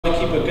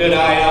a good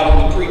eye out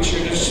on the preacher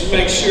just to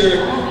make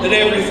sure that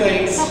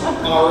everything's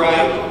all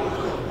right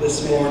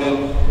this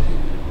morning.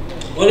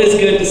 Well, it is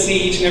good to see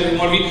each and every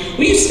one of you.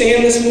 Will you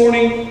stand this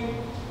morning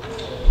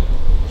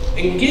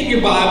and get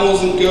your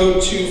Bibles and go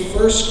to 1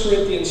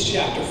 Corinthians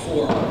chapter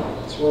 4.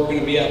 That's where we're going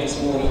to be at this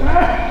morning. 1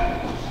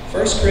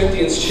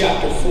 Corinthians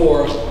chapter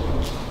 4 is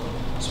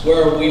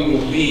where we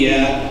will be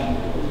at.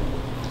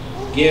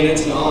 Again,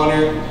 it's an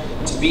honor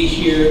to be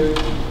here.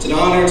 It's an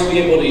honor to be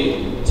able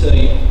to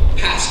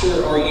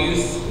pastor our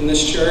youth in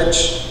this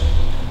church.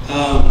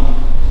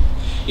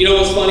 You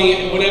know, it's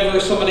funny, whenever I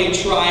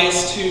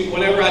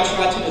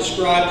try to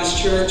describe this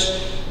church,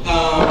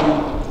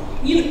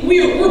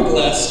 we're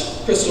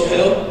blessed, Crystal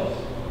Hill.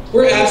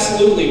 We're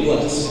absolutely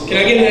blessed. Can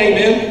I get an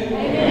amen?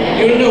 Amen.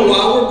 You want to know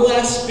why we're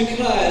blessed?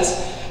 Because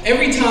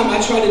every time I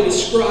try to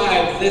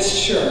describe this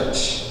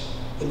church,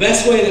 the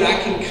best way that I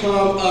can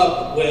come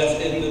up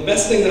with, and the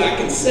best thing that I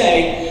can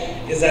say,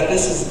 is that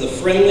this is the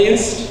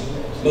friendliest,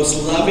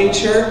 most loving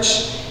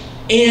church,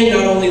 and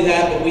not only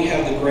that, but we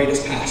have the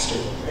greatest pastor.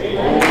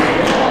 Amen.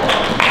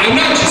 I'm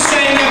not just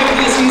saying that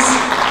because he's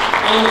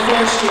on the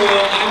first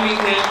row. I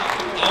mean that.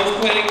 I was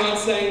planning on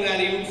saying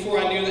that even before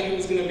I knew that he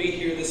was going to be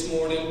here this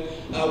morning.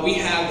 We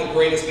have the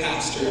greatest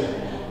pastor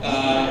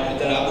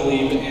that I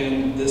believe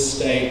in this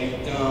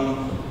state.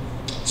 Man,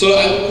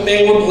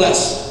 we're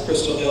blessed,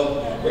 Crystal Hill.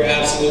 We're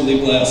absolutely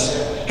blessed.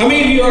 How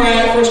many of you are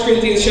at 1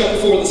 Corinthians chapter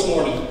 4 this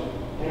morning?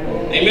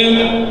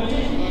 Amen?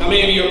 How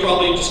many of you are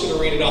probably just going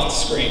to read it off the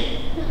screen?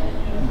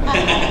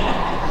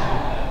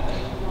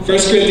 1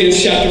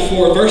 Corinthians chapter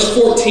 4, verse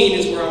 14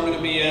 is where I'm going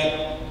to be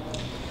at. It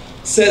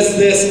says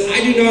this,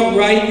 I do not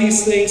write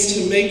these things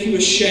to make you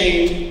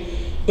ashamed,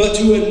 but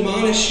to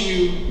admonish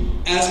you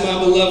as my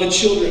beloved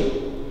children.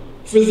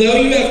 For though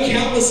you have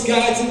countless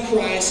guides in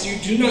Christ, you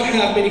do not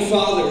have many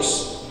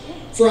fathers.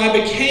 For I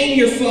became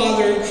your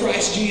father in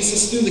Christ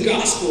Jesus through the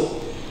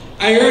gospel.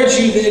 I urge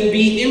you then,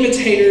 be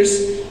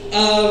imitators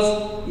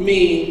of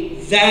me.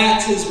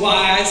 That is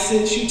why I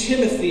sent you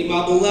Timothy,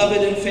 my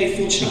beloved and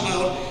faithful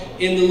child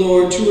in the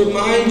Lord, to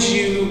remind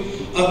you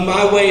of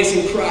my ways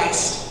in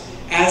Christ,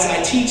 as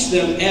I teach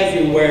them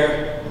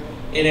everywhere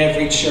in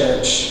every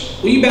church.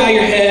 Will you bow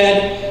your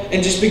head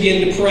and just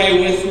begin to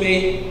pray with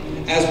me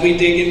as we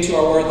dig into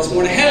our word this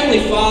morning?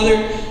 Heavenly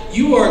Father,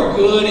 you are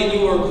good and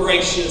you are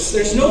gracious.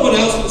 There's no one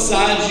else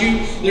besides you.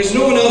 There's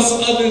no one else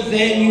other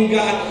than you,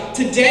 God.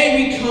 Today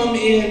we come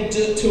in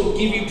to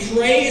give you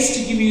praise,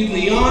 to give you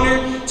the honor,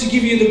 to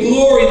give you the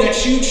glory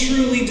that you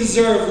truly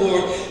deserve,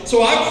 Lord.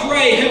 So I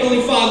pray,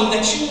 Heavenly Father,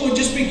 that you would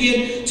just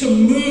begin to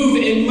move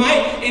in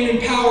might and in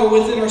power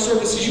within our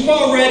services. You've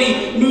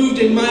already moved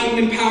in might and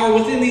in power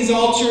within these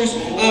altars,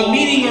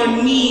 meeting our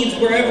needs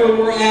wherever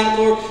we're at,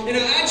 Lord. And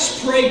I just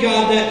pray,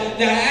 God,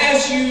 that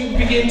as you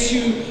begin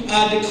to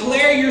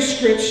declare your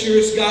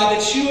scriptures, God,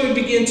 that you would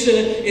begin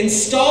to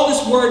install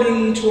this word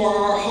into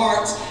our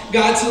hearts,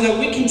 God, so that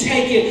we can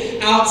take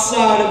it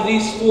outside of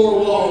these four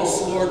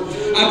walls, Lord.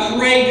 I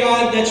pray,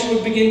 God, that you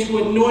would begin to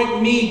anoint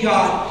me,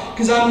 God,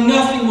 because I'm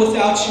nothing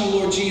without you,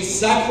 Lord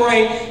Jesus. I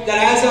pray that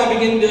as I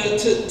begin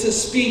to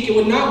speak, it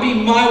would not be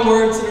my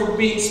words that are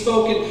being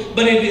spoken,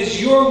 but it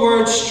is your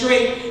words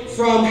straight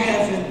from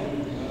heaven.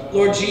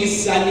 Lord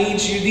Jesus, I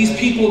need you. These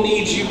people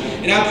need you.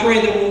 And I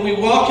pray that when we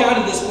walk out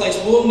of this place,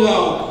 we'll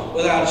know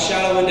without a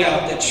shadow of a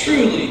doubt that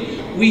truly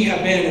we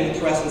have been in the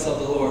presence of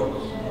the Lord.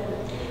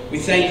 We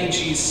thank you,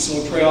 Jesus,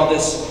 and we pray all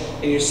this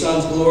in your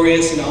Son's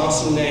glorious and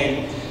awesome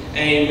name.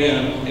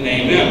 Amen and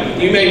amen.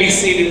 You may be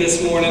seated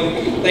this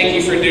morning. Thank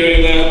you for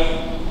doing that.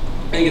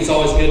 I think it's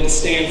always good to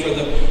stand for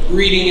the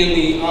reading and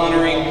the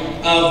honoring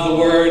of the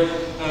Word.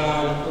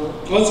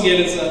 Once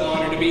again, it's an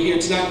honor to be here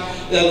tonight,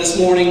 this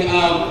morning.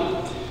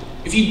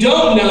 If you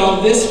don't know,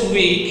 this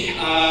week,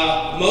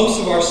 most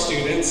of our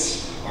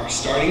students are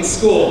starting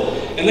school.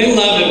 And they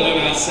love it when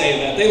I say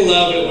that. They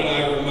love it when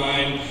I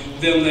remind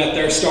them that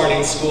they're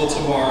starting school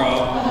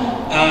tomorrow.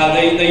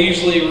 They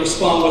usually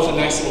respond with a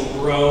nice little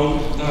groan.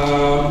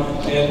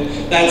 And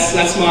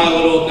that's my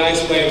little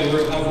nice way of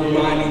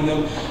reminding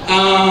them.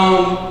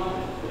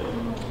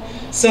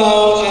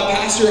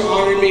 Pastor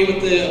honored me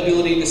with the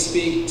ability to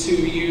speak to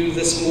you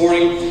this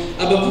morning.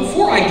 But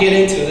before I get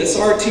into this,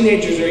 our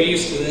teenagers are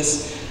used to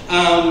this.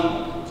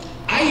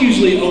 I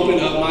usually open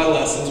up my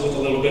lessons with a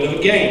little bit of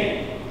a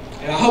game.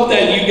 And I hope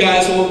that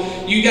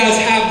you guys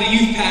have the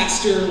youth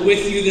pastor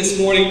with you this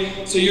morning,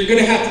 so you're going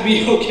to have to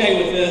be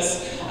okay with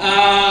this.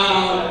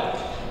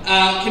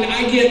 Can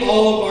I get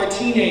all of our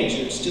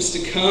teenagers just to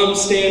come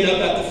stand up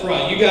at the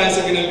front? You guys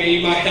are going to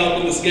be my help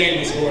in this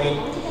game this morning.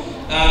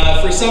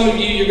 For some of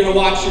you, you're going to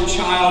watch your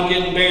child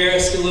get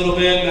embarrassed a little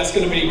bit, and that's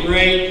going to be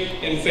great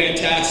and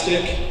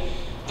fantastic.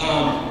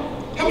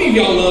 How many of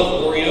y'all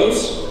love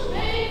Oreos?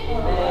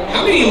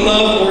 How many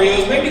love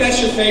Oreos? Maybe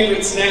that's your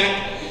favorite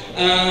snack.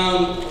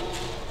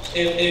 And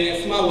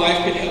if my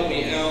wife could help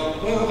me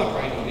out, well, I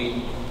probably don't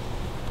need.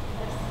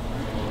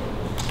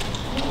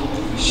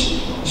 She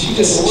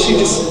just,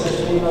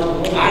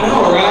 I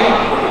know, right?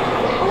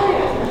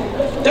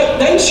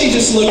 Doesn't she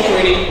just look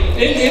pretty?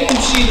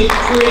 Isn't she the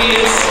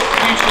prettiest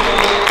future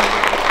mother?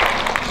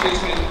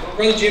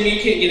 Brother Jimmy,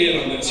 you can't get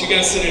in on this. You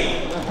gotta sit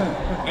down.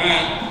 All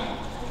right.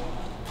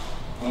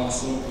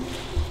 Awesome.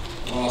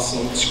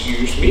 Awesome.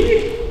 Excuse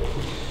me.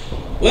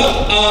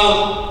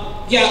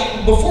 Well,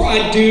 yeah, before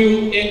I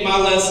do in my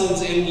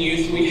lessons in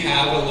youth, we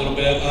have a little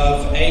bit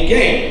of a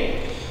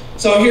game.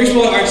 So here's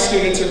what our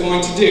students are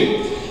going to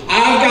do.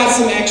 I've got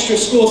some extra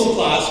school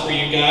supplies for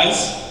you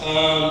guys.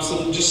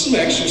 Just some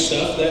extra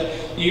stuff that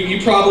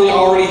you probably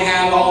already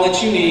have all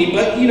that you need,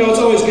 but you know, it's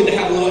always good to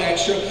have a little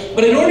extra.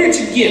 But in order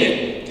to get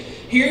it,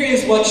 here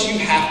is what you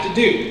have to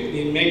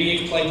do. Maybe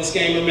you've played this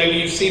game or maybe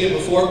you've seen it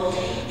before.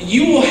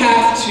 You will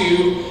have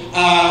to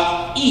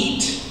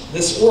eat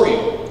this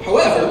Oreo.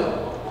 However,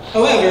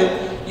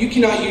 you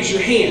cannot use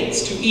your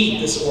hands to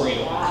eat this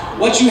Oreo.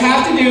 What you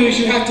have to do is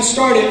you have to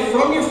start it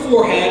from your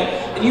forehead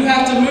and you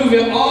have to move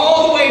it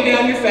all the way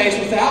down your face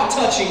without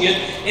touching it,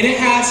 and it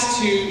has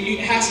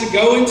to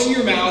go into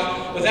your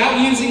mouth without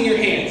using your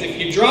hands. If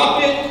you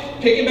drop it,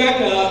 pick it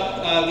back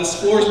up. This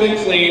floor's been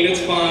cleaned,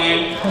 it's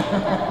fine.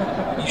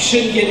 You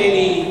shouldn't get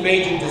any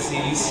major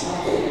disease.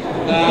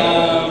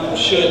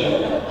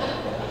 Shouldn't.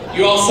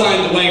 You all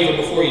signed the waiver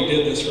before you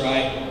did this,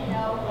 right?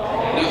 No.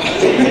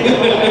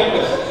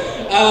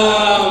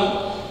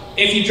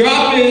 If you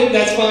drop it,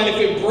 that's fine. If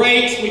it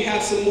breaks, we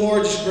have some more,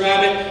 just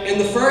grab it. And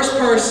the first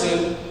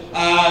person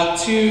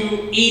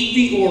to eat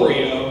the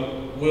Oreo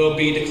will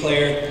be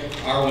declared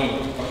our winner,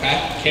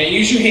 okay? Can't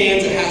use your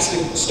hands. It has to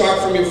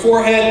start from your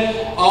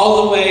forehead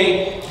all the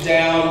way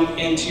down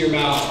into your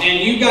mouth. And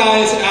you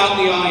guys out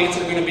in the audience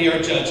are going to be our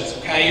judges,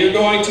 okay? You're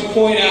going to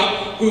point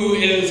out who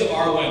is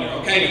our winner,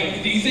 okay?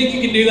 Do you think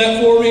you can do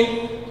that for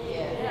me?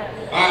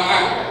 Yeah. All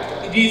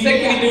right. Do you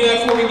think we can do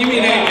that for me? Give me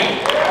an amen.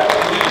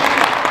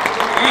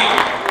 All right.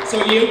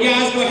 So you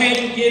guys go ahead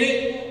and get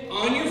it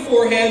on your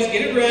foreheads.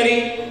 Get it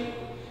ready.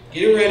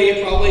 Get it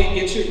ready. Probably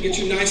get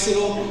your nice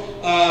little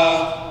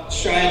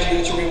strategy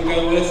that you're going to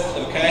go with,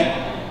 okay?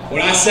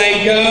 When I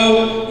say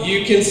go,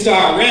 you can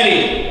start.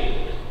 Ready?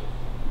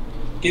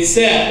 Get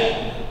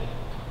set.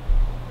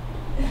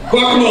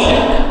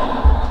 Guacamole.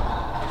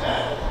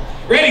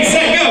 Ready,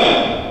 set, go.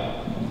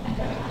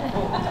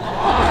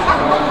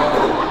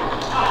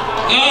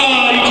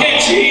 Oh, you can't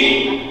cheat.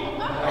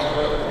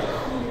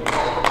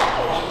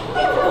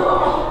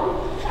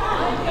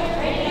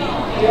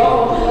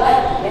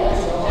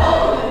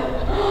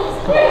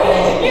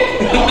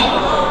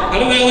 How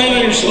did that land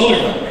on your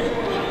shoulder?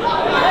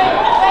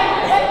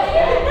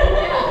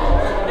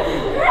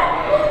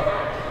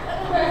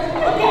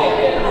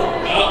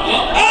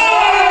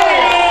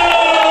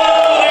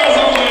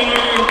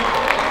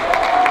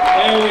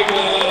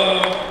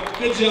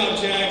 Good job,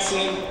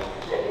 Jackson.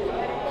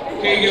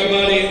 Here you go,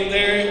 buddy.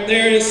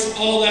 There is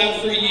all that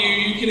for you.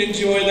 You can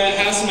enjoy that,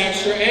 have some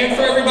extra. And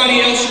for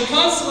everybody else, your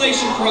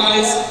consolation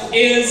prize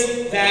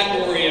is that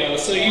Oreo.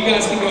 So you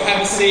guys can go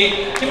have a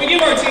seat. Can we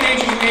give our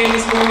teenagers a hand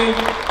this morning?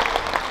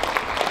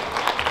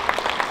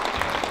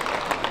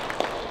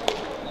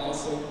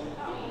 Awesome.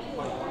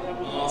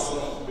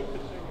 Awesome.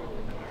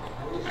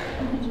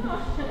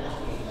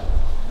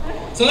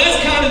 So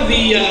that's kind of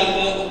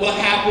what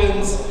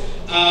happens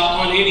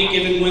on any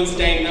given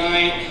Wednesday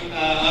night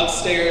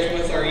upstairs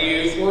with our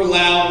youth. We're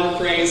loud, we're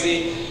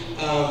crazy,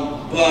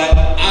 but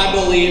I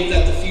believe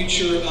that the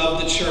future of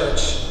the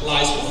church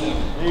lies with them.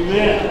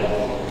 Amen.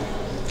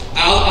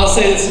 I'll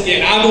say this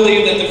again. I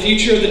believe that the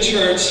future of the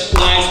church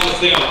lies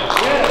with them.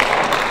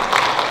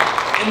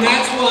 Yeah. And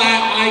that's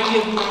why I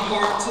give my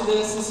heart to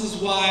this. This is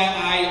why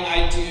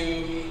I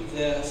do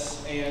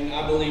this. And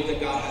I believe that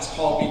God has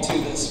called me to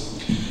this.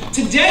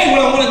 Today,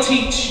 what I want to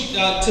teach,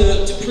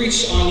 to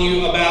preach on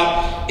you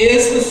about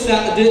is the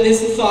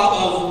thought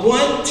of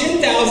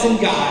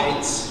 10,000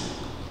 guides,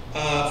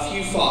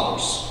 few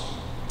fathers.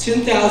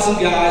 10,000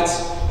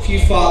 guides, few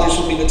fathers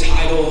will be the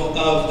title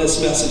of this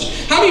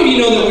message. How many of you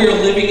know that we are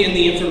living in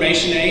the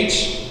information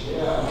age?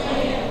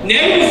 Yeah.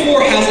 Never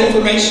before has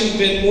information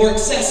been more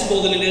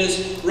accessible than it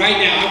is right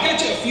now. I've got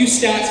a few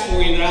stats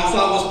for you that I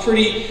thought was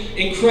pretty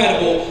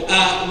incredible.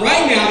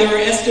 Right now, there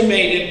are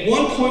estimated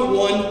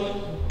 1.1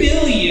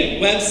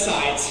 billion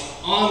websites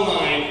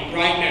online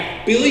right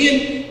now.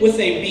 Billion with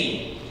a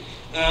B.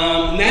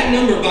 And that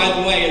number, by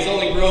the way, is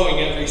only growing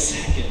every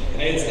second.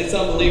 It's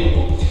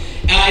unbelievable.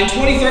 In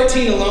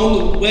 2013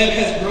 alone, the web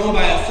has grown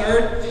by a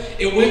third.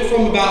 It went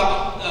from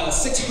about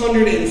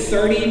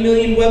 630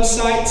 million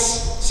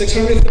websites,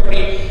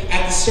 630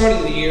 at the start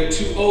of the year,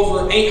 to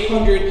over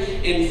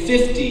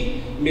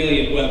 850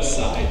 million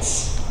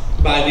websites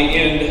by the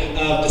end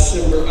of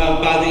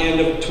by the end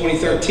of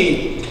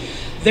 2013.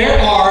 There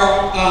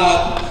are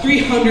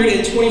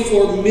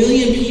 324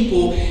 million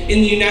people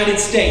in the United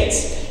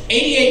States.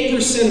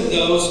 88% of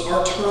those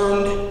are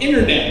termed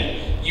internet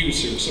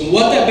users. And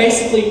what that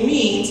basically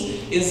means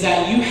is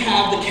that you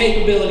have the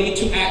capability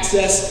to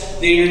access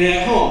the internet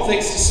at home.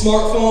 Thanks to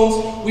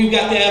smartphones, we've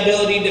got the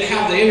ability to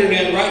have the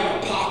internet right in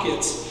our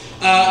pockets.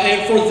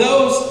 And for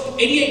those,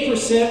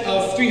 88%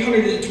 of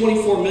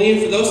 324 million,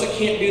 for those that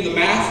can't do the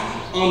math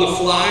on the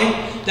fly,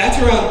 that's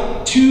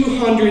around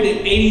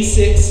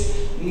 286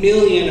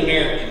 million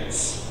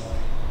Americans.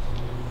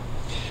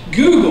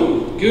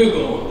 Google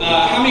Google.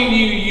 How many of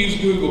you use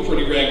Google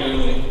pretty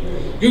regularly?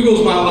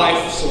 Google's my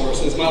life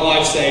source. It's my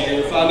life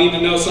saver. If I need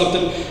to know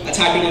something, I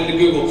type it into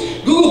Google.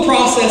 Google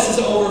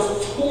processes over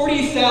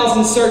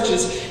 40,000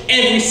 searches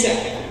every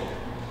second.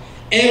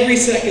 Every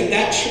second.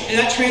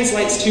 That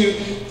translates to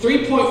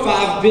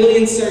 3.5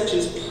 billion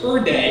searches per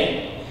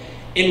day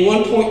and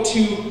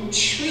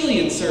 1.2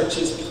 trillion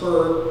searches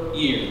per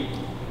year.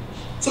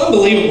 It's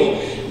unbelievable.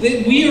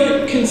 We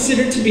are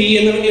considered to be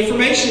in the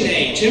information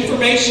age.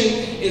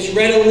 Information is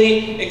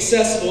readily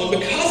accessible, and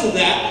because of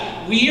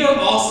that, we are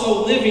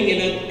also living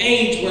in an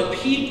age where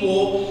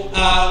people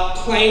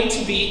claim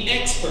to be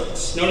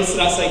experts. Notice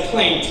that I say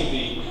claim to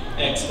be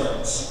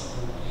experts.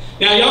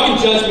 Now, y'all can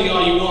judge me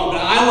all you want,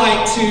 but I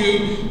like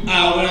to,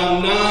 when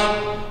I'm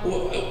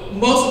not,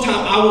 most of the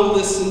time I will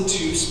listen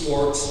to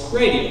sports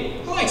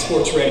radio. I like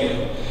sports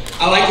radio.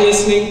 I like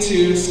listening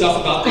to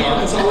stuff about the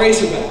Arkansas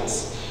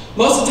Razorbacks.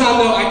 Most of the time,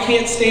 though, I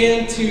can't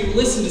stand to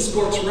listen to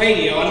sports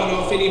radio. I don't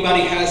know if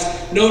anybody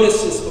has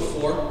noticed this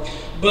before,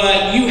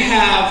 but you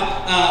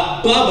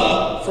have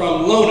Bubba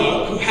from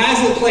Lono, who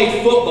hasn't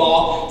played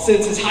football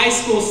since his high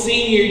school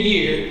senior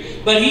year,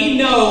 but he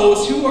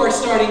knows who our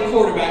starting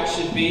quarterback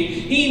should be.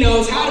 He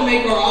knows how to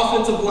make our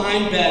offensive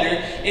line better,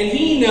 and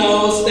he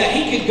knows that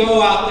he could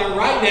go out there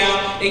right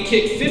now and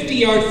kick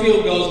 50-yard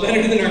field goals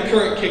better than our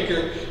current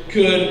kicker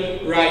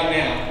could right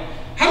now.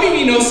 How many of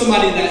you know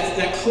somebody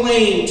that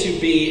claimed to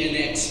be an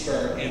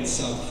expert in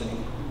something?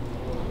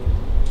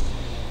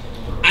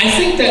 I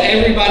think that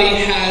everybody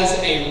has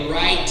a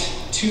right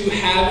to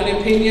have an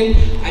opinion.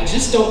 I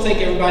just don't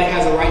think everybody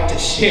has a right to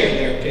share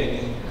their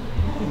opinion.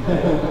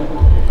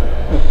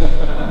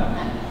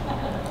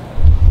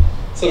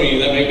 Some of you,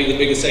 that may be the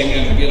biggest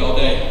amen I get all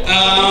day.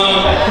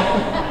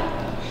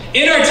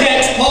 In our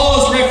text, Paul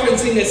is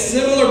referencing a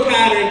similar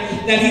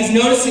pattern that he's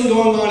noticing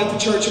going on at the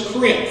church of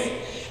Corinth.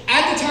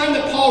 At the time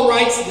that Paul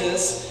writes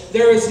this,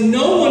 there is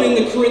no one in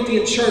the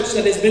Corinthian church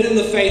that has been in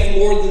the faith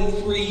more than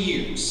 3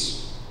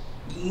 years.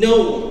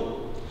 No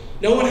one.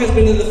 No one has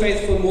been in the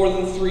faith for more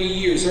than 3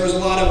 years. There's a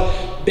lot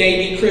of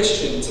baby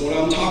Christians. And when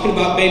I'm talking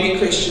about baby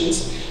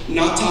Christians, I'm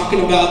not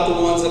talking about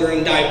the ones that are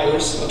in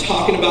diapers. I'm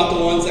talking about the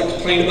ones that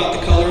complain about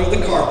the color of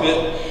the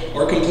carpet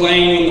or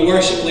complain when the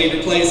worship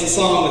leader plays a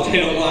song that they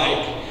don't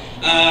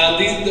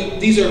like.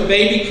 These are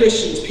baby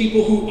Christians,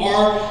 people who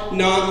are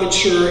not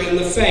mature in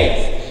the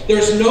faith.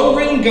 There's no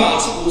written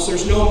Gospels.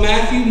 There's no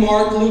Matthew,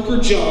 Mark, Luke, or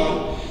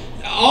John.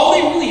 All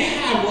they really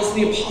had was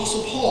the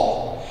Apostle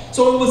Paul.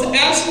 So it was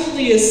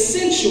absolutely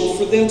essential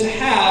for them to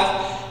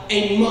have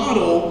a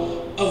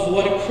model of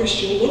what a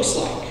Christian looks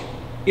like.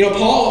 You know,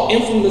 Paul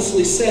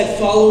infamously said,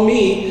 "Follow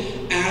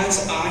me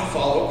as I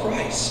follow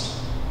Christ."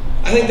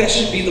 I think that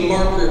should be the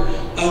marker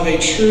of a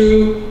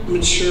true,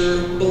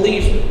 mature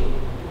believer.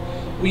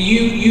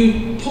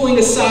 You pulling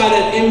aside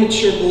an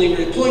immature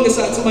believer, pulling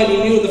aside somebody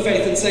new in the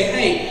faith and say,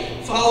 "Hey,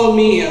 follow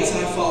me as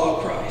I follow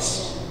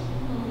Christ."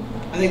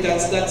 I think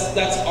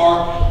that's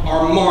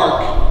our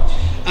mark.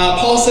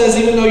 Paul says,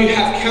 even though you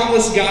have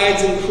countless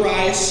guides in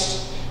Christ,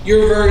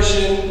 your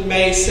version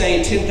may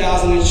say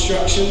 10,000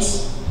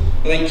 instructions.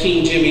 I think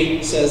King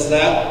Jimmy says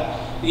that.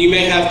 You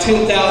may have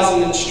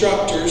 10,000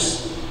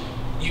 instructors.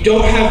 You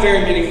don't have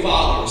very many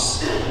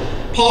fathers.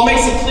 Paul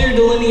makes a clear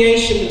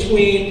delineation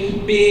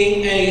between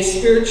being a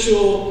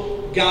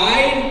spiritual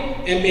guide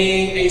and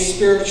being a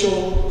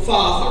spiritual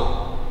father.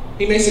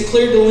 He makes a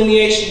clear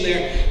delineation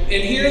there.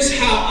 And here's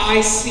how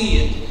I see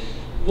it.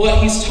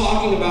 What he's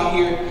talking about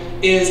here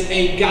is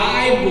a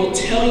guide will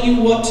tell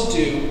you what to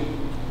do,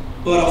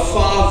 but a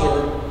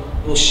father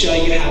will show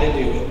you how to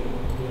do it.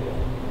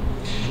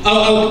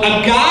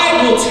 A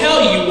guide will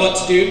tell you what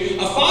to do.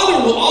 A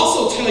father will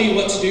also tell you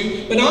what to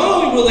do, but not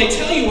only will they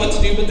tell you what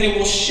to do, but they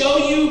will show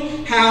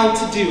you how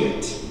to do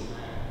it.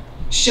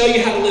 Show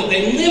you how to live.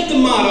 They live the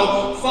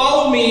motto,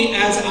 "Follow me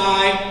as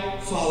I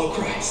follow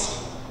Christ."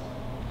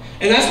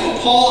 And that's what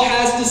Paul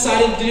has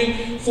decided to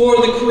do for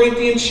the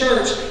Corinthian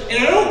church. And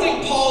I don't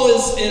think Paul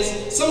is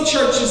some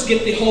churches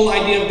get the whole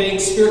idea of being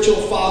spiritual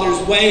fathers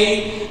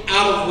way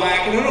out of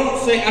whack. And I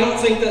don't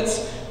think that's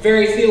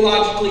very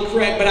theologically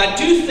correct. But I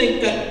do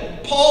think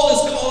that Paul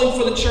is calling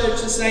for the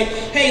church to say,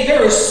 hey,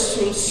 there are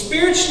some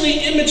spiritually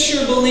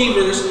immature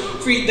believers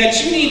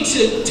that you need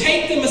to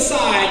take them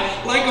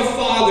aside like a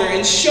father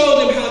and show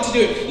them how to do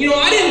it. You know,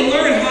 I didn't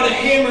learn how to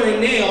hammer a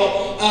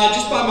nail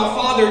just by my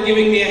father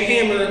giving me a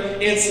hammer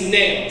and some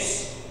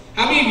nails.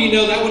 How many of you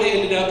know that would have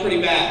ended up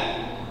pretty bad?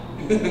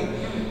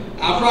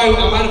 I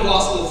might have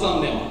lost the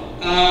thumbnail.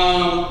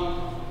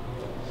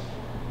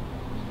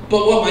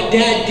 But what my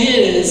dad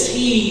did is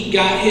he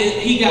got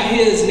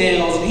his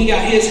nails and he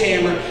got his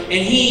hammer and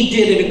he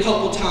did it a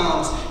couple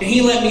times and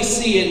he let me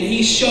see it and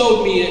he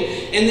showed me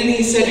it and then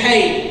he said,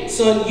 hey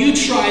son, you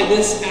try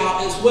this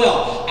out as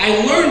well.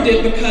 I learned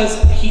it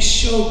because he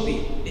showed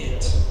me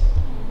it.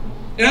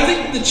 And I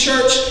think the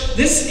church,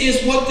 this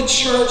is what the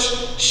church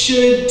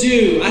should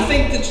do. I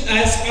think that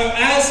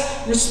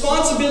as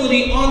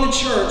responsibility on the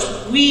church,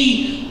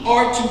 we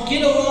are to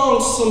get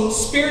along some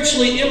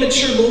spiritually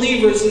immature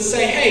believers and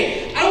say,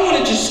 hey, I don't want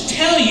to just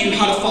tell you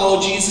how to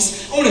follow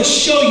Jesus. I want to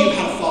show you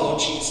how to follow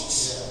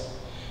Jesus.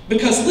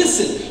 Because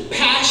listen,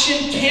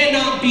 passion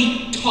cannot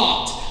be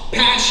taught.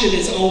 Passion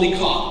is only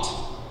caught.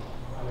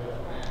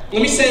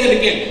 Let me say that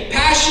again.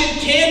 Passion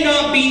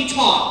cannot be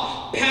taught.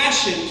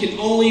 Passion can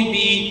only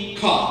be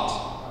caught.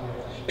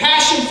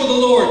 Passion for the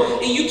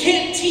Lord. And you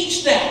can't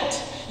teach that.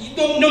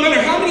 No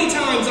matter how many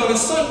times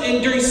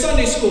during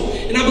Sunday school,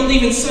 and I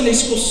believe in Sunday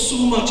school so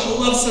much. I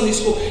love Sunday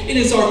school. It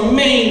is our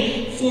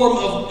main form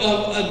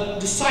of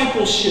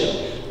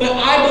discipleship. But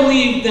I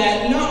believe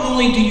that not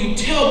only do you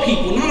tell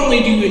people, not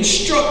only do you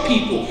instruct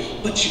people,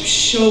 but you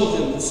show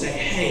them and say,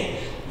 hey,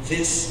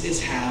 this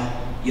is how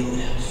you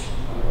live.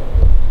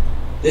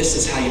 This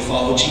is how you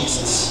follow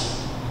Jesus.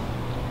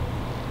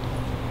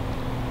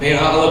 Man,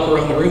 I look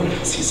around the room and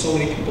I see so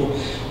many people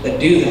that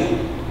do that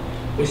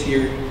with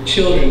your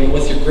children and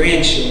with your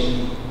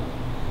grandchildren.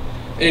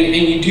 And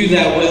you do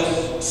that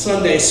with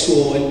Sunday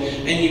school,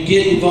 and you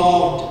get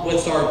involved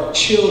with our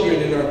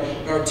children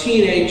and our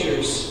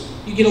teenagers.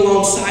 You get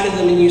alongside of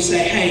them and you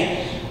say,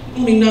 hey,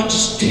 let me not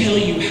just tell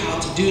you how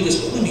to do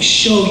this, but let me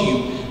show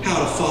you how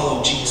to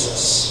follow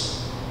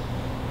Jesus.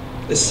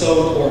 It's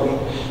so important.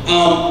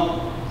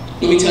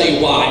 Let me tell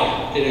you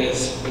why it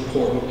is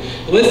important.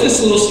 With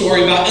this little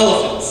story about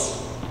elephants.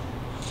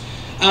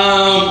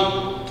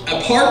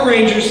 Park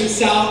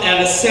rangers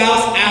at a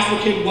South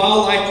African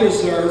wildlife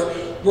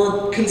preserve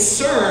were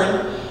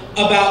concerned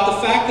about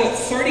the fact that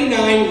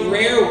 39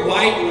 rare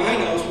white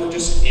rhinos were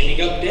just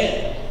ending up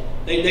dead.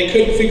 They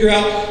couldn't figure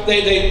out,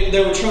 they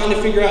were trying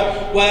to figure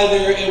out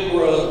whether it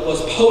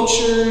was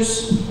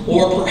poachers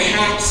or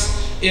perhaps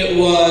it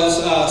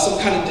was some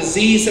kind of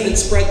disease that had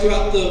spread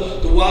throughout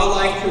the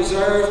wildlife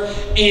preserve,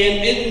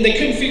 and they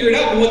couldn't figure it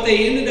out. But what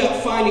they ended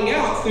up finding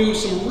out through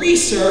some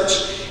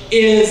research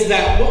is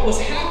that what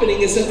was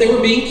happening is that they were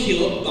being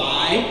killed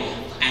by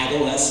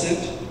adolescent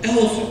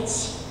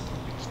elephants.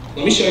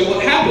 Let me show you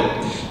what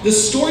happened. The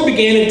story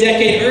began a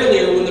decade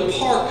earlier when the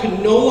park could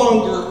no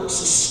longer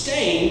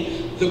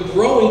sustain the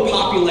growing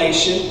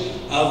population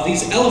of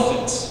these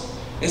elephants.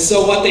 And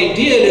so what they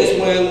did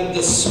is when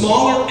the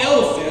smaller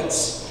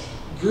elephants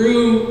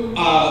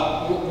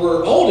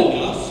were old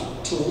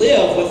enough to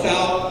live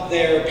without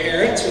their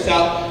parents,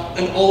 without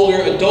an older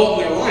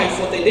adult in their life,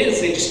 what they did is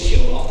they just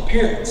killed off the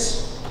parents.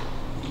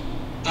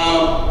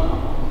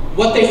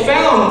 What they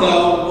found,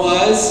 though,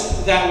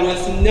 was that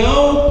with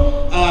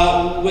no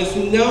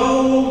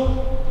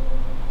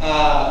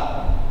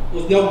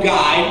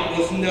guide,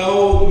 with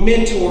no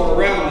mentor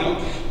around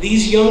them,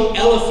 these young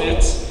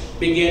elephants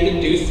began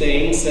to do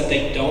things that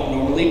they don't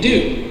normally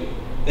do.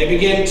 They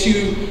began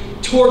to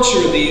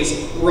torture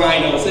these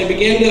rhinos. They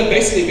began to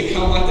basically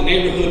become like the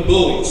neighborhood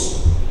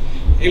bullies.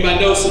 Anybody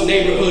know some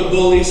neighborhood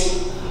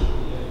bullies?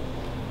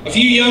 A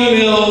few young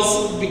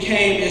males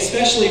became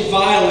especially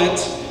violent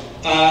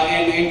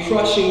and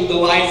crushing the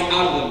life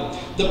out of them.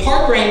 The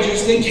park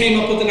rangers then came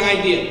up with an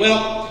idea.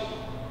 Well,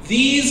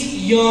 these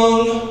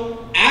young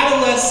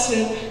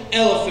adolescent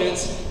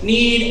elephants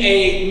need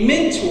a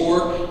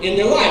mentor in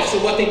their life. So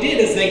what they did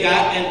is they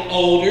got an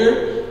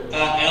older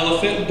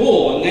elephant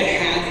bull, and they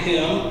had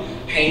him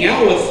hang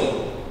out with them.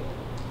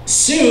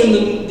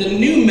 Soon, the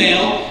new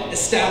male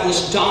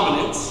established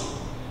dominance,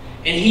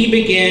 and he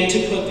began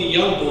to put the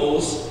young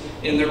bulls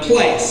in their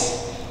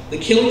place. The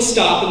killing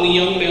stopped, and the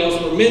young males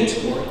were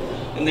mentored,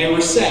 and they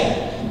were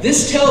saved.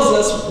 This tells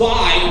us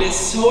why it is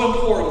so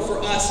important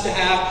for us to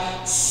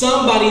have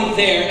somebody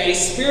there, a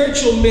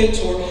spiritual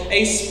mentor,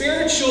 a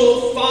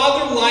spiritual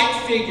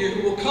father-like figure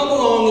who will come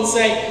along and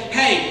say,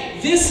 hey,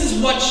 this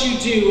is what you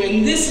do,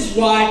 and this is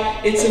why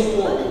it's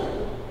important.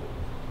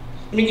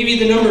 Let me give you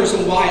the numbers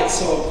and why it's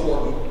so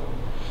important.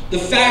 The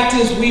fact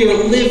is we are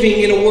living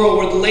in a world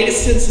where the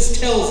latest census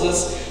tells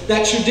us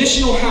that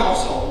traditional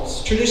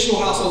households,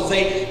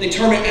 they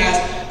term it as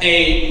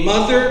a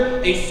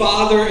mother, a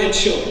father, and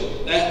children.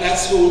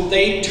 That's what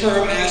they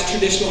term as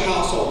traditional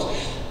households.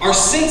 Our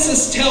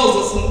census tells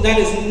us that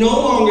is no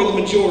longer the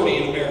majority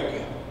in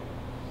America.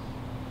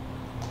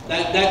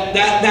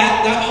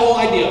 That whole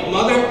idea of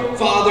mother,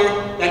 father,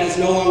 that is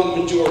no longer the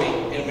majority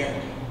in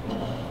America.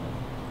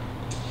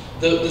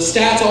 The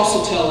stats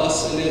also tell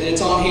us, and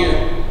it's on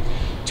here,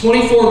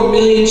 24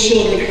 million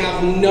children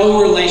have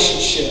no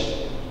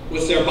relationship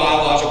with their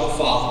biological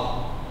father.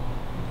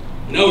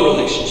 No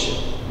relationship.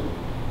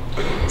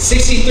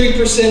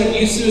 63% of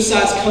youth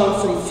suicides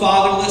come from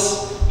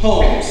fatherless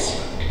homes.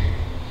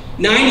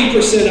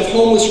 90% of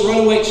homeless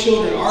runaway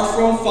children are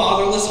from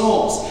fatherless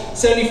homes.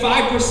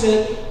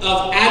 75%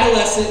 of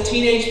adolescent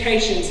teenage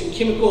patients in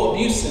chemical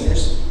abuse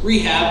centers,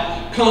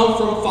 rehab, come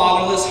from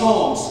fatherless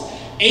homes.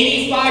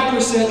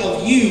 85%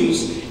 of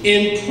youths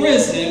in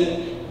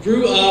prison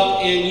grew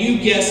up in, you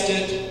guessed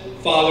it,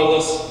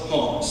 fatherless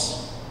homes.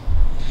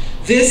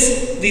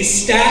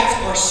 These stats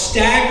are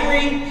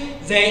staggering.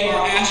 They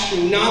are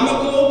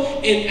astronomical,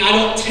 and I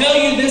don't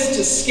tell you this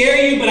to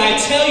scare you, but I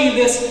tell you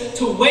this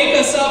to wake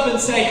us up and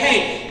say,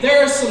 hey,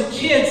 there are some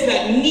kids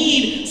that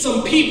need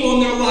some people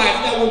in their life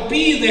that will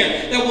be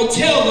there, that will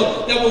tell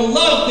them, that will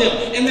love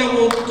them, and that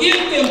will give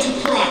them to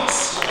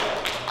Christ.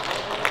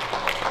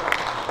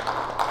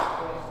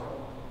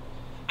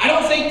 I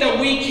don't think that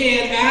we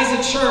can, as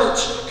a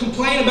church,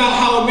 complain about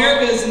how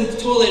America is in the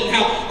toilet and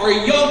how our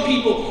young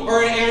people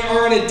are in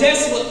a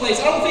desolate place.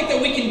 I don't think that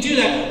we can do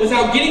that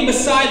without getting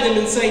beside them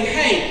and saying,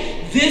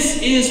 hey,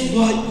 this is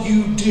what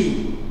you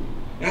do.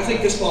 And I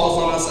think this falls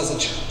on us as a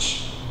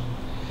church.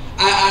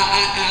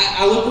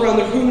 I look around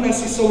the room and I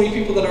see so many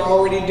people that are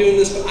already doing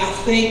this, but I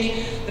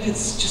think that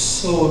it's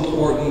just so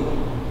important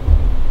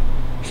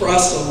for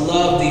us to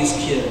love these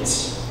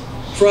kids.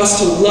 For us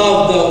to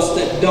love those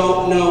that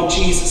don't know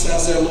Jesus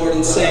as their Lord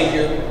and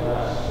Savior,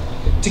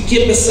 to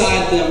get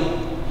beside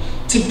them,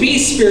 to be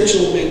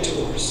spiritual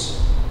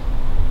mentors.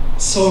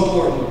 So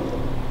important.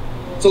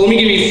 So let me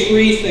give you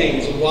three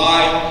things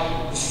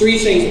why it's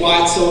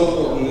so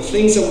important. The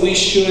things that we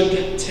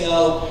should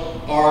tell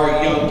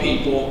our young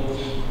people,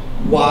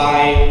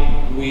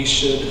 why we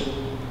should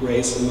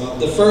raise them up.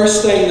 The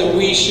first thing that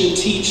we should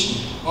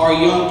teach our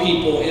young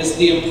people is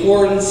the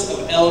importance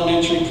of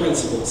elementary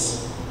principles.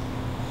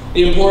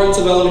 The importance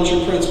of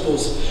elementary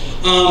principles.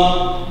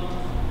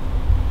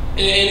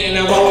 And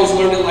I've always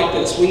learned it like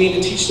this. We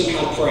need to teach them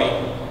how to pray.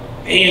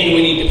 And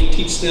we need to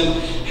teach them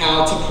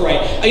how to pray.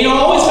 I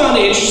always found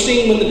it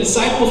interesting when the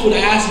disciples would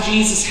ask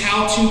Jesus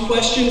how-to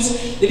questions.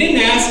 They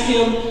didn't ask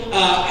him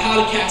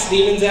how to cast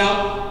demons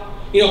out.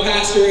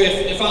 Pastor,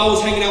 if I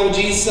was hanging out with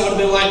Jesus, I would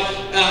have been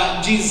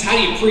like, Jesus, how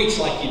do you preach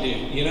like you do?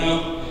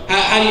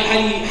 How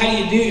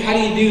do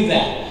you do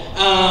that?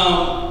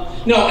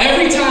 No,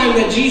 every time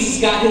that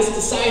Jesus got his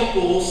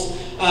disciples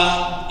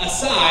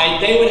aside,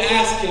 they would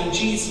ask him,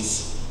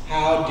 Jesus,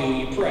 how do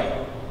you pray?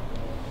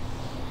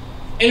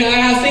 And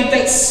I think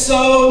that's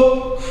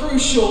so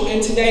crucial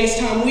in today's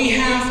time. We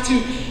have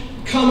to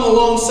come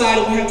alongside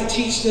and we have to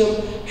teach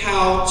them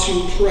how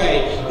to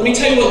pray. Let me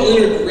tell you what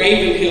Leonard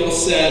Ravenhill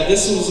said.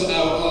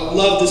 I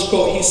love this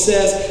quote. He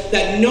says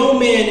that no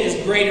man is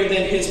greater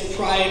than his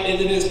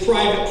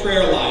private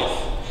prayer life.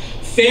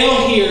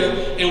 Fail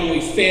here and we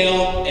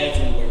fail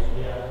everywhere.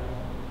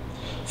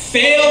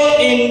 Fail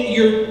in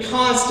your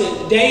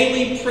constant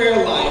daily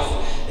prayer life.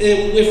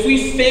 If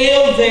we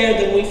fail there,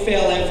 then we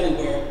fail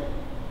everywhere.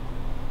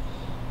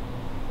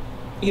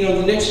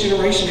 The next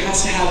generation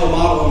has to have a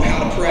model on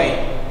how to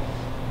pray.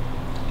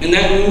 And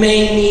that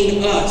may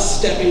mean us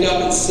stepping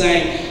up and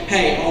saying,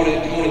 hey, I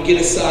want to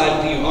get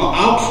aside with you.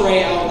 I'll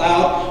pray out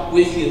loud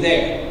with you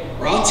there.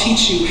 Or I'll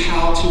teach you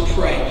how to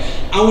pray.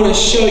 I want to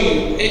show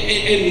you,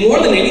 and more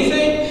than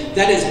anything,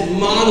 that is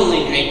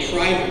modeling a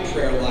private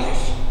prayer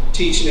life.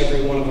 Each and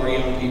every one of our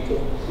young people.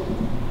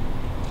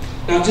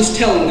 Not just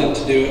telling them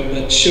to do it,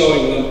 but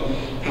showing them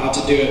how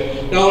to do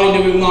it. Not only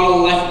do we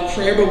model a life of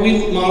prayer, but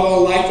we model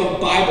a life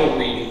of Bible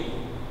reading.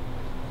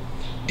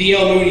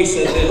 D.L. Moody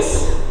said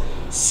this: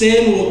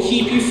 sin will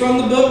keep you from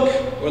the book,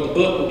 or the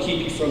book will keep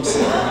you from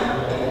sin.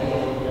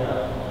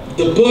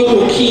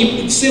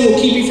 Sin will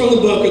keep you from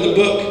the book, or the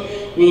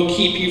book will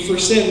keep you from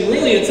sin.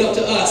 Really, it's up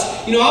to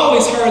us. I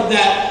always heard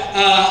that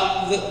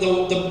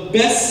the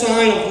best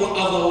sign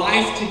of a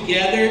life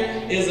together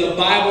is a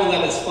Bible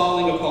that is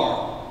falling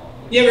apart.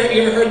 You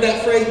ever heard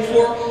that phrase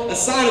before? A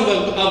sign of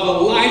a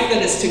life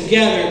that is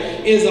together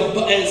is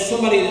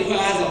somebody who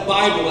has a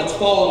Bible that's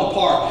falling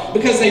apart.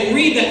 Because they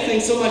read that thing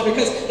so much,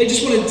 because they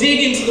just want to dig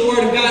into the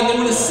Word of God, and they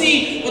want to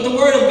see what the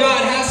Word of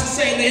God has to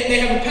say, and they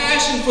have a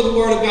passion for the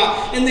Word of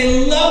God, and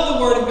they love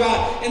the Word of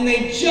God, and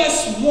they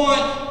just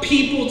want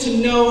people to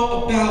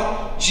know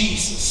about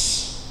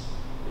Jesus.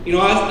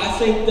 I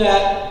think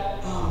that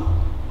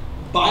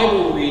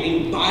Bible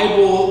reading,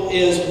 Bible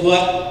is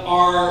what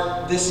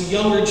this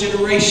younger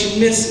generation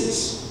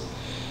misses.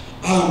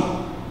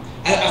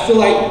 I feel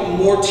like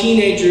more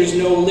teenagers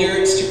know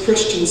lyrics to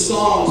Christian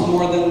songs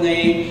more than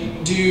they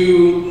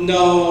do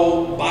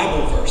know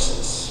Bible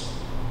verses.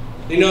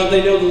 They know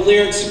the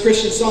lyrics to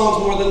Christian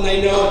songs more than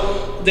they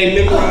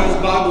memorize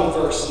Bible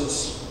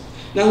verses.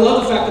 And I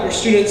love the fact that our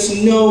students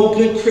know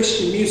good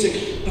Christian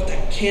music, but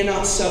that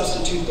cannot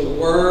substitute the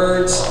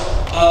words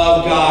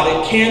of God.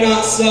 It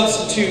cannot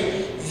substitute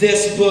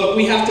this book.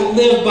 We have to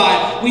live by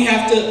it. We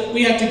have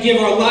to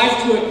give our life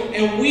to it,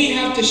 and we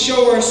have to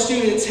show our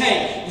students,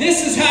 hey,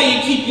 this is how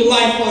you keep your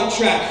life on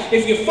track.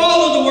 If you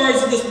follow the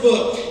words of this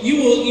book,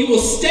 you will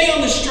stay on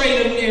the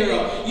straight and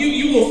narrow.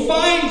 You will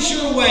find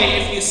your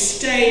way if you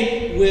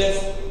stay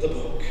with the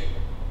book.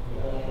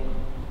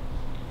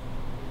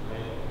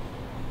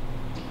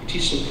 We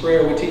teach them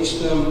prayer. We teach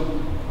them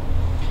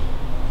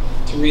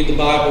to read the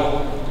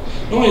Bible.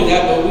 Not only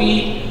that, but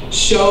we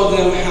show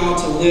them how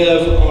to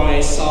live on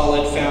a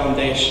solid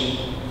foundation.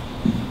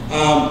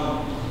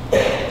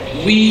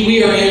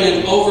 We are in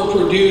an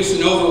overproduced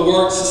and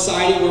overworked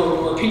society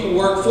where people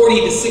work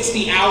 40 to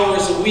 60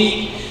 hours a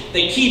week.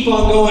 They keep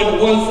on going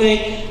to one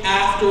thing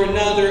after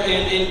another,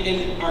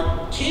 and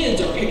our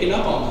kids are picking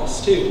up on this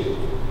too.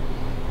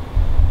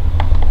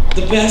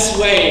 the best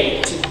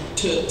way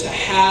to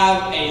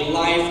have a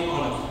life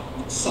on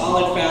a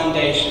solid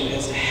foundation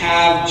is to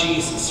have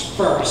Jesus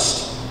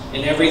first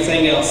and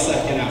everything else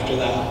second after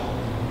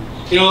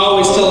that. You know, I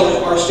always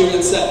tell our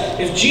students that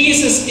if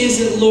Jesus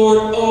isn't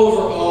Lord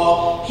over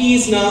all,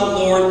 He's not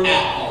Lord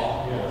at all.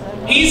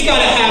 He's got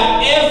to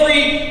have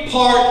every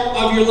part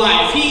of your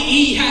life.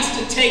 He has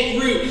to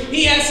take root.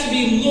 He has to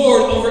be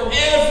Lord over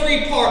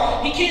every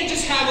part. He can't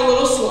just have a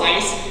little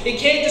slice. It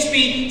can't just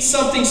be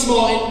something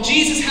small.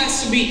 Jesus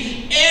has to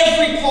be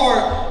every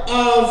part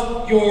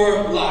of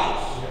your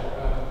life.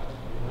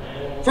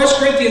 1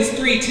 Corinthians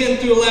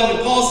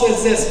 3:10-11, Paul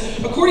says this,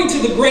 according to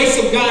the grace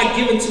of God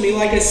given to me,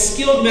 like a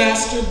skilled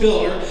master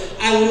builder,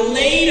 I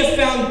laid a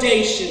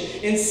foundation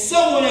and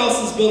someone else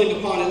is building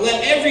upon it.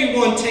 Let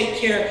everyone take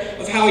care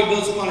of how he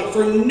builds upon it.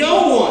 For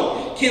no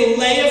one can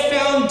lay a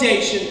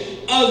foundation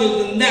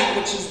other than that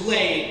which is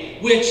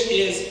laid, which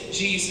is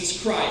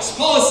Jesus Christ.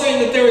 Paul is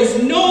saying that there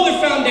is no other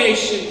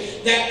foundation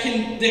that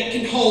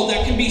can hold,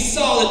 that can be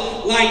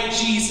solid like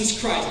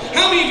Jesus Christ.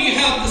 How many of you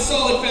have the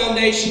solid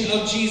foundation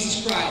of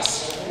Jesus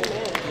Christ?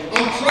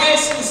 On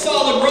Christ, the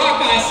solid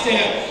rock I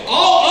stand.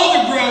 All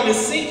other ground is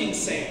sinking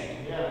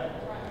sand.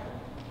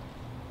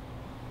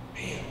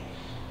 Man,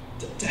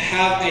 to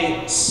have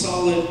a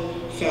solid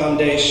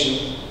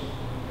foundation.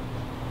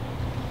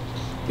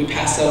 We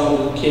pass that on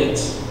to the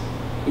kids.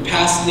 We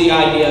pass the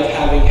idea of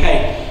having,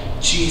 hey,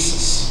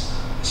 Jesus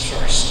is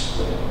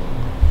first.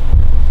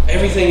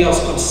 Everything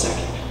else comes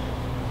second.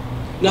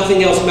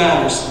 Nothing else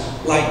matters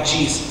like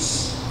Jesus.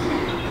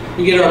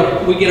 We get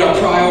our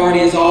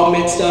priorities all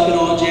mixed up and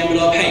all jammed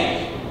up.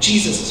 Hey,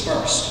 Jesus is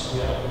first.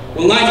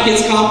 When life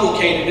gets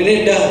complicated, and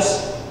it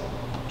does,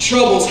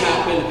 troubles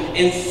happen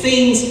and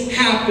things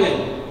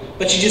happen,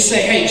 but you just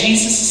say, hey,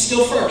 Jesus is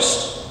still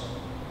first.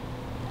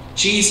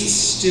 Jesus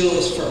still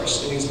is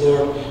first, and He's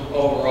Lord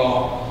over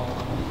all.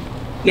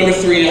 Number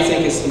 3, I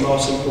think, is the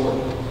most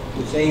important.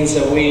 The things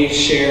that we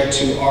share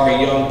to our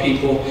young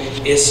people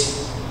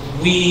is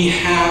we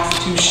have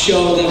to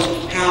show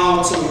them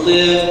how to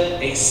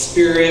live a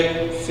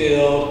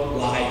Spirit-filled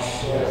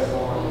life.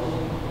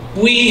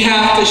 We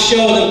have to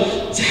show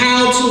them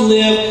how to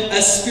live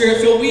a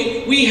Spirit-filled.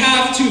 We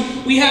have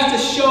to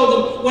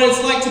show them what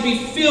it's like to be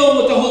filled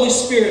with the Holy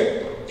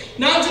Spirit.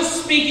 Not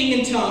just speaking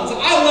in tongues.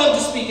 I love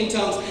to speak in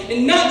tongues.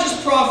 And not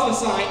just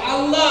prophesying.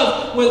 I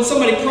love when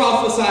somebody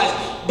prophesies.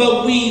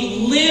 But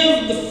we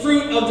live the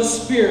fruit of the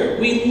Spirit.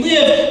 We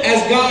live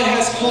as God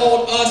has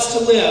called us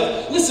to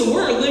live. Listen,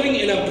 we're living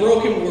in a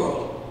broken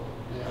world.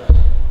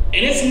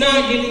 And it's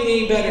not getting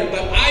any better.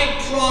 But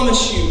I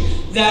promise you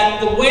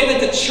that the way that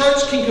the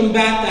church can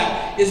combat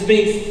that is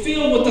being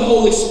filled with the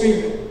Holy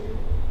Spirit.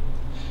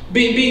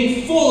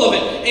 Being full of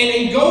it.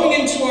 And going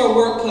into our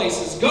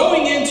workplaces,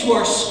 going into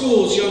our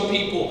schools, young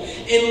people,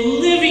 and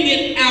living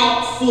it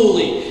out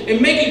fully.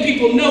 And making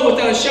people know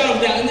without a shadow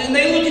of doubt. And then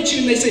they look at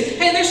you and they say,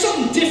 hey, there's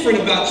something different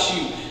about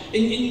you.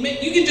 And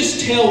you can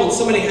just tell when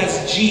somebody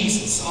has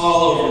Jesus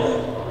all over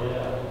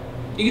them.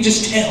 You can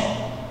just tell.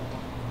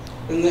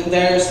 And then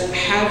there's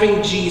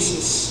having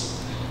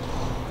Jesus,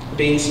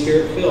 being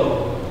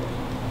Spirit-filled.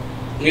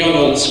 We all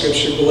know the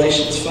scripture,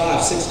 Galatians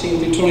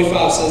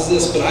 5:16-25 says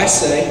this, but I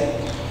say,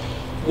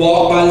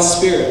 walk by the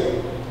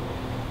Spirit,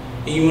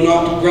 and you will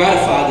not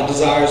gratify the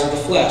desires of the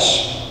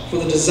flesh. For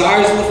the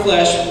desires of the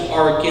flesh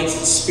are against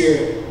the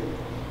Spirit,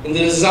 and the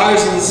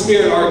desires of the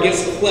Spirit are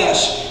against the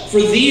flesh. For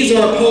these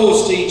are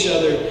opposed to each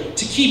other,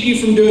 to keep you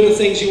from doing the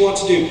things you want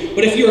to do.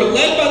 But if you are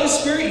led by the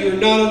Spirit, you are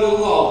not under the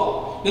law.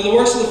 Now the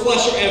works of the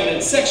flesh are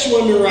evident: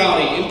 sexual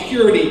immorality,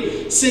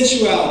 impurity,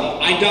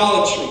 sensuality,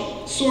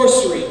 idolatry,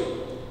 sorcery,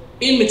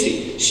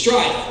 enmity,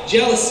 strife,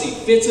 jealousy,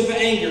 fits of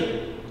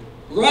anger,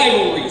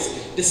 rivalries,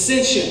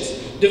 dissensions,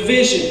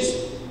 divisions,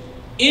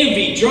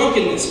 envy,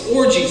 drunkenness,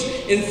 orgies,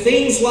 and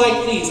things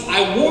like these.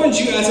 I warned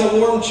you as I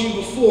warned you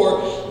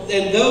before,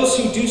 and those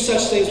who do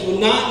such things will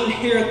not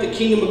inherit the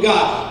kingdom of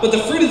God. But the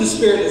fruit of the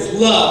Spirit is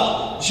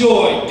love,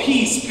 joy,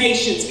 peace,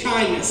 patience,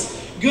 kindness,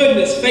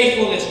 goodness,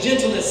 faithfulness,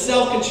 gentleness,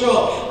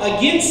 self-control.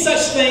 Against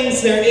such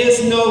things there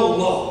is no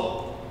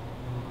law.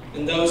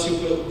 And those who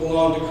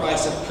belong to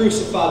Christ have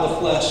crucified the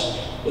flesh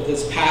with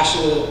its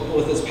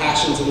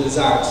passions and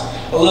desires.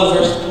 I love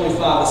verse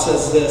 25. It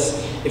says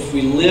this, if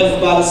we live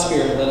by the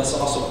Spirit, let us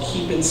also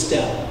keep in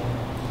step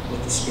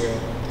with the Spirit.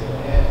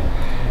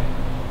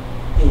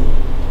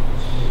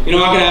 You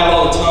know, I could have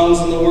all the tongues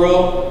in the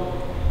world.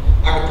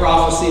 I could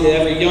prophesy to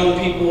every young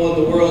people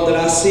in the world that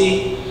I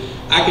see.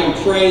 I can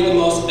pray the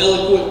most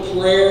eloquent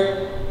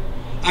prayer.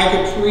 I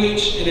could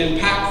preach an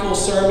impactful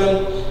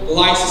sermon, the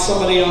likes of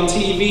somebody on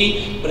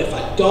TV, but if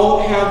I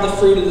don't have the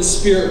fruit of the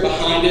Spirit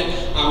behind it,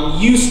 I'm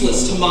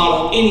useless to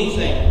model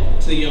anything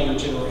to the younger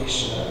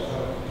generation.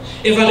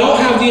 If I don't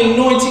have the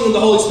anointing of the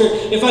Holy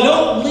Spirit, if I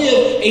don't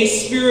live a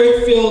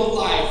Spirit-filled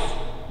life,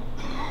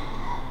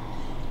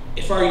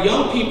 if our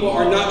young people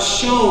are not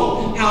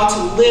shown how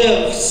to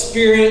live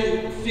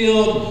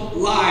Spirit-filled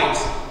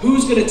lives,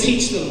 who's going to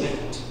teach them that?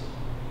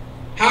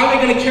 How are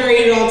they going to carry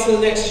it on to the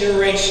next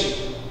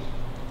generation?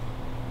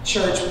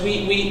 Church,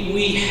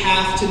 we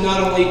have to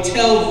not only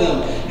tell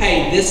them,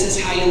 hey, this is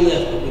how you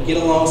live, but we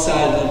get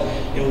alongside them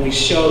and we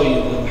show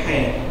you them,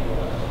 hey,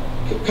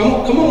 come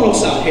on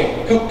alongside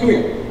here. Come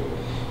here.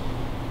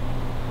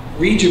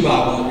 Read your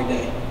Bible every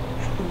day.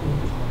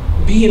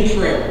 Be in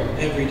prayer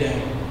every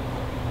day.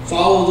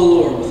 Follow the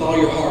Lord with all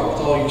your heart,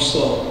 with all your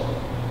soul.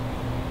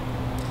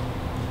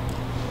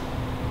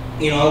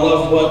 You know, I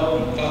love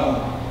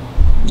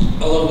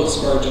what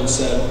Spurgeon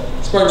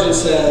said. Spurgeon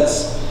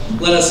says,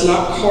 "Let us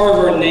not carve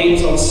our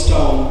names on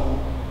stone,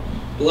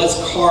 but let's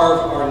carve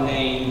our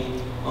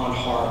name on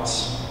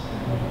hearts."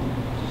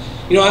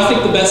 You know, I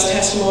think the best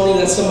testimony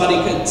that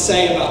somebody could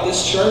say about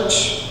this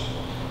church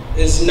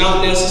is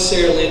not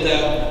necessarily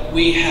that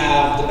we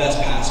have the best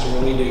pastor,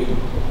 and we do.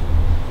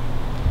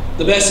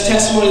 The best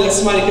testimony that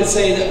somebody could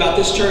say about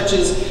this church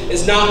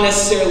is not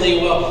necessarily,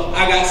 well,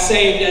 I got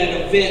saved at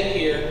an event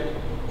here,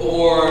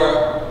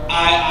 or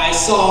I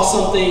saw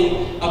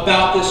something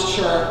about this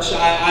church.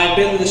 I've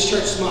been to this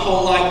church my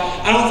whole life.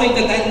 I don't think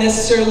that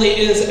necessarily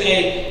is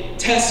a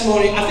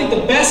testimony. I think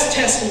the best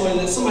testimony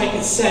that somebody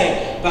can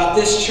say about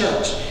this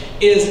church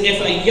is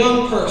if a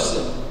young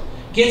person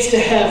gets to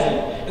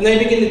heaven and they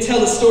begin to tell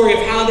the story of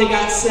how they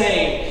got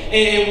saved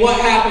and what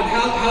happened,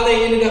 how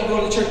they ended up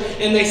going to church.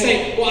 And they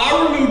say, well,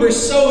 I remember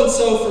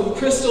so-and-so from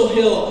Crystal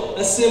Hill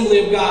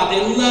Assembly of God.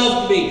 They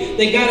loved me.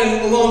 They got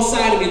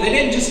alongside of me. They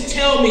didn't just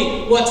tell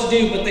me what to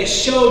do, but they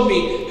showed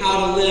me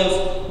how to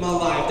live my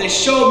life. They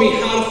showed me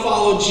how to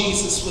follow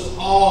Jesus with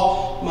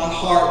all my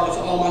heart, with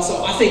all my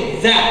soul. I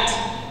think that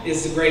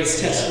is the greatest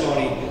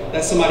testimony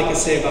that somebody can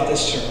say about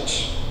this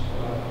church.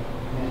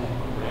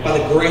 By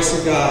the grace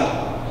of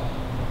God,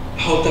 I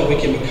hope that we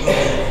can become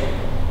it.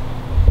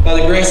 By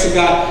the grace of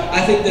God,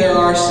 I think there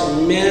are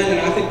some men and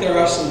I think there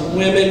are some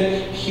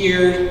women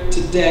here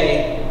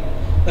today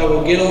that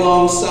will get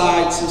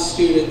alongside some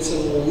students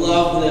and will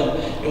love them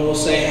and will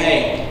say,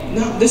 hey,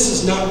 no, this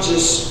is not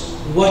just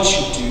what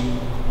you do.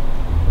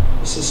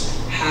 This is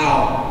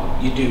how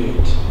you do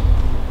it.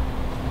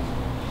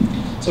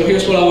 So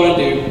here's what I want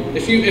to do.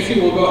 If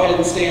you will go ahead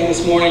and stand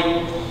this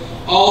morning,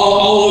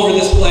 all over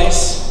this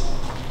place.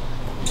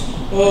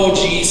 Oh,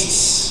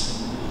 Jesus.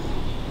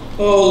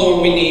 Oh,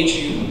 Lord, we need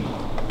you.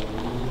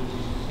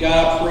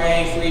 God, I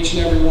pray for each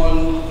and every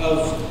one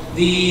of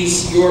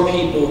these, your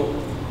people.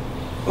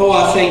 Oh,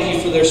 I thank you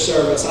for their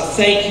service. I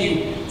thank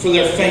you for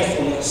their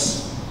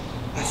faithfulness.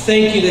 I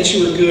thank you that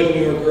you are good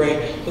and you are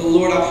great. But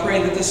Lord, I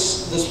pray that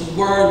this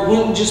word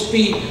wouldn't just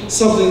be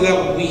something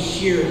that we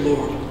hear,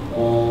 Lord,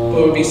 but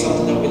it would be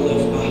something that we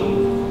live by.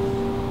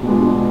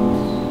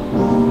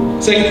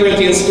 2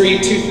 Corinthians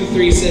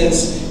 3:2-3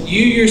 says,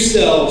 you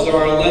yourselves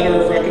are our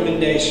letter of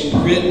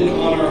recommendation written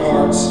on our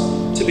hearts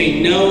to be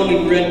known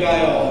and read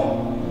by all.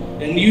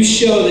 And you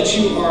show that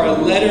you are a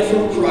letter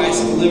from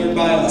Christ delivered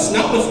by us,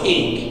 not with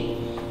ink,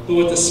 but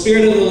with the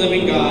Spirit of the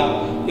living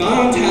God, not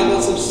on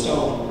tablets of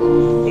stone,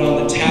 but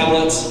on the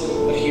tablets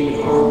of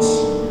human hearts.